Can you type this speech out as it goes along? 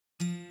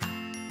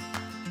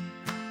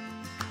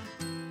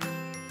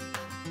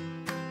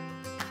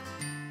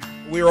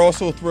We are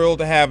also thrilled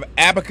to have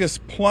Abacus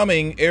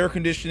Plumbing, Air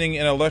Conditioning,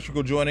 and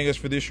Electrical joining us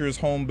for this year's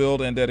home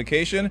build and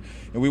dedication.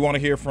 And we want to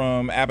hear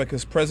from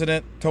Abacus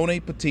President Tony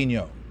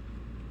Patiño.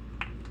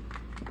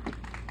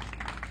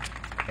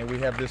 And we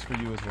have this for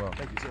you as well.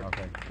 Thank you, sir.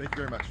 Okay. Thank you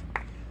very much.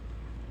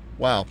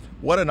 Wow,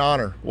 what an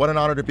honor! What an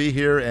honor to be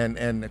here,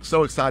 and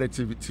so excited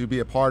to be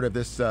a part of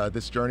this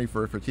this journey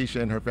for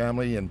Keisha and her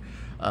family. And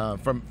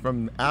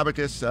from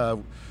Abacus,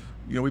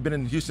 you know, we've been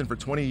in Houston for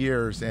 20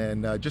 years,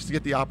 and just to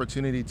get the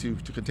opportunity to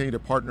continue to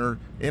partner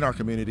in our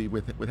community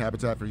with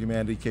Habitat for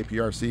Humanity,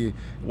 KPRC,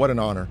 what an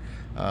honor.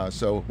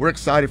 So we're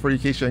excited for you,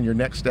 Keisha, and your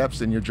next steps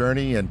in your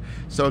journey, and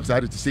so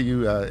excited to see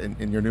you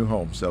in your new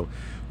home. So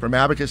from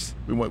Abacus,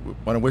 we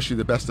want to wish you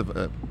the best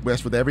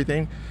with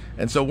everything.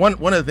 And so one of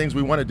the things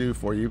we want to do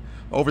for you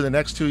over the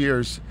next 2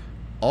 years,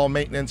 all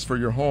maintenance for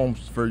your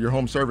homes, for your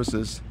home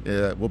services,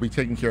 will be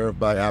taken care of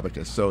by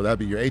Abacus. So that'd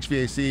be your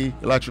HVAC,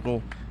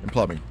 electrical, and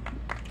plumbing.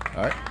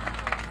 All right.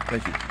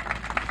 Thank you.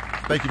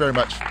 Thank you very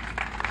much.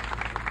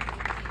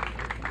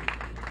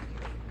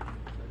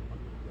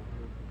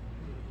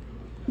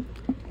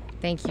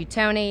 Thank you,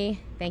 Tony.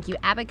 Thank you,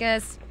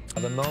 Abacus.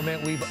 The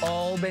moment we've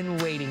all been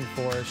waiting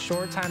for. A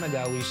short time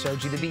ago, we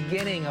showed you the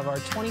beginning of our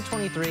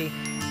 2023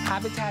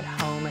 Habitat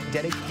Home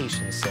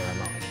Dedication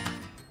Ceremony.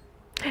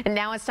 And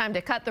now it's time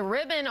to cut the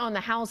ribbon on the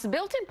house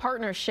built in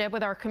partnership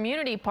with our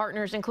community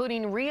partners,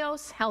 including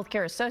Rios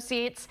Healthcare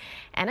Associates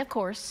and, of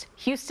course,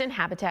 Houston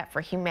Habitat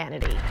for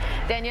Humanity.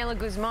 Daniela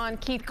Guzman,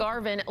 Keith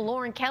Garvin,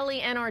 Lauren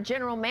Kelly, and our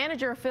general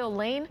manager, Phil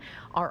Lane,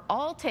 are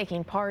all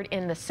taking part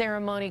in the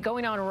ceremony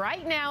going on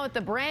right now at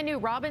the brand new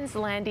Robbins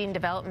Landing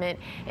development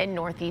in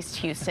Northeast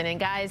Houston. And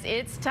guys,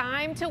 it's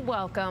time to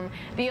welcome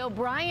the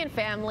O'Brien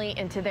family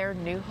into their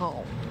new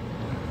home.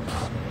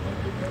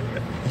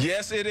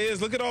 Yes, it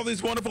is. Look at all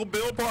these wonderful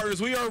build partners.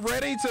 We are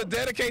ready to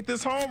dedicate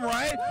this home,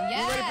 right? Yes.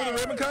 You ready for the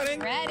ribbon cutting?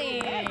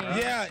 Ready.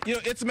 Yeah, you know,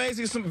 it's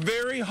amazing. Some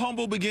very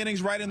humble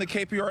beginnings right in the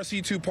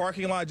KPRC 2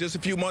 parking lot just a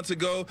few months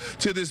ago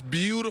to this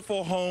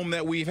beautiful home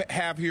that we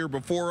have here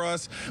before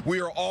us. We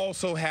are all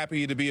so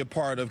happy to be a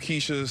part of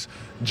Keisha's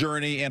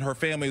journey and her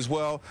family as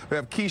well. We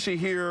have Keisha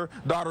here,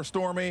 daughter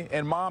Stormy,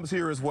 and mom's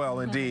here as well,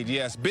 indeed.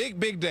 Yes,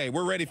 big day.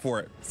 We're ready for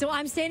it. So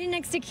I'm standing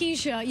next to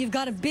Keisha. You've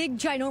got a big,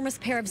 ginormous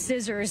pair of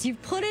scissors.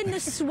 You've put in the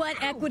sweat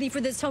equity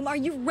for this home. Are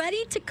you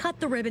ready to cut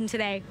the ribbon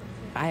today?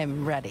 I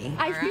am ready.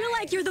 I feel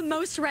like you're the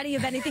most ready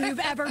of anything you've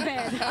ever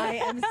been. I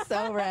am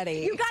so ready.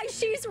 You guys,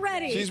 she's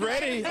ready. She's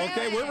ready.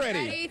 Okay, we're ready.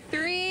 Ready?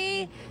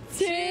 3,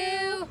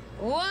 2,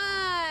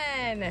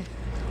 1.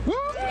 Woo!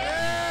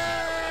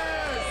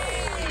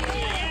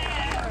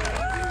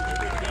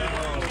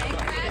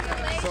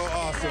 So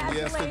awesome.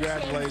 Yes,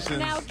 congratulations.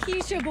 Now,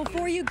 Keisha,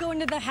 before you go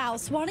into the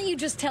house, why don't you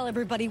just tell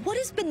everybody what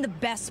has been the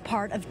best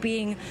part of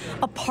being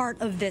a part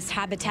of this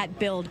Habitat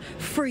build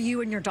for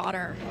you and your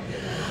daughter?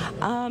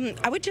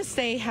 I would just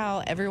say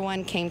how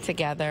everyone came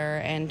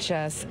together and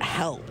just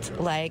helped.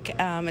 Like,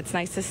 it's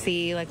nice to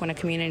see, like, when a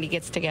community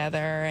gets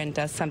together and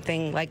does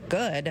something, like,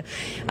 good.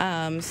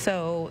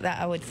 So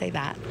I would say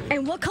that.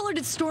 And what color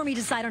did Stormy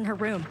decide on her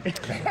room?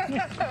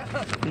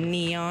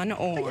 Neon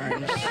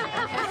orange. All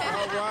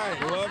right.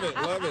 Love it.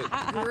 Love it.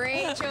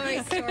 Great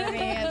choice,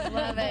 Stormy. I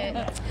love it.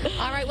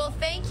 All right. Well,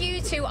 thank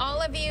you to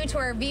all of you, to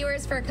our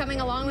viewers, for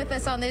coming along with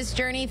us on this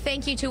journey.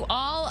 Thank you to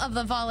all of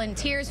the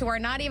volunteers who are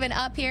not even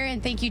up here,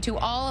 and thank you to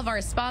all of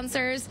our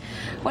sponsors.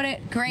 What a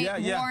great,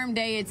 warm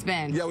day it's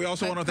been. Yeah, we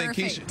also want to thank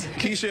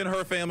Keisha and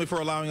her family for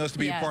allowing us to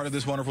be a part of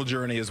this wonderful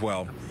journey as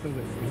well.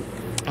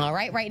 All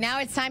right now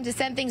it's time to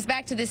send things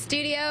back to the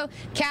studio.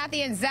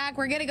 Kathy and Zach,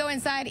 we're going to go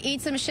inside,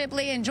 eat some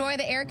Shipley, enjoy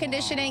the air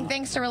conditioning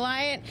thanks to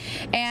Reliant,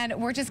 and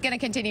we're just going to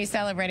continue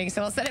celebrating.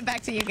 So we'll send it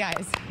back to you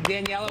guys.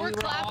 Daniela, We're we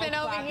were all clapping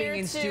over here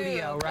in too.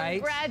 studio, right?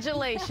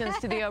 Congratulations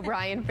to the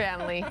O'Brien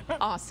family.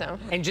 Awesome.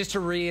 And just to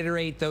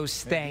reiterate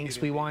those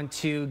thanks, we want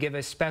to give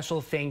a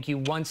special thank you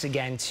once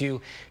again to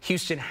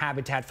Houston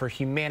Habitat for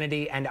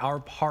Humanity and our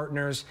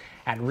partners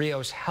at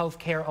Rios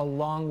Healthcare,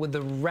 along with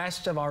the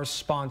rest of our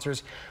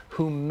sponsors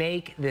who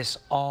make this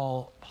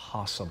all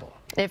possible.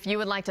 If you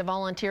would like to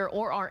volunteer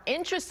or are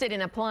interested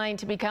in applying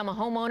to become a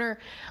homeowner,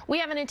 we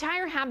have an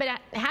entire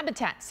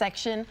Habitat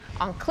section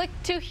on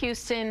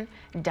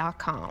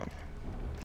clicktohouston.com.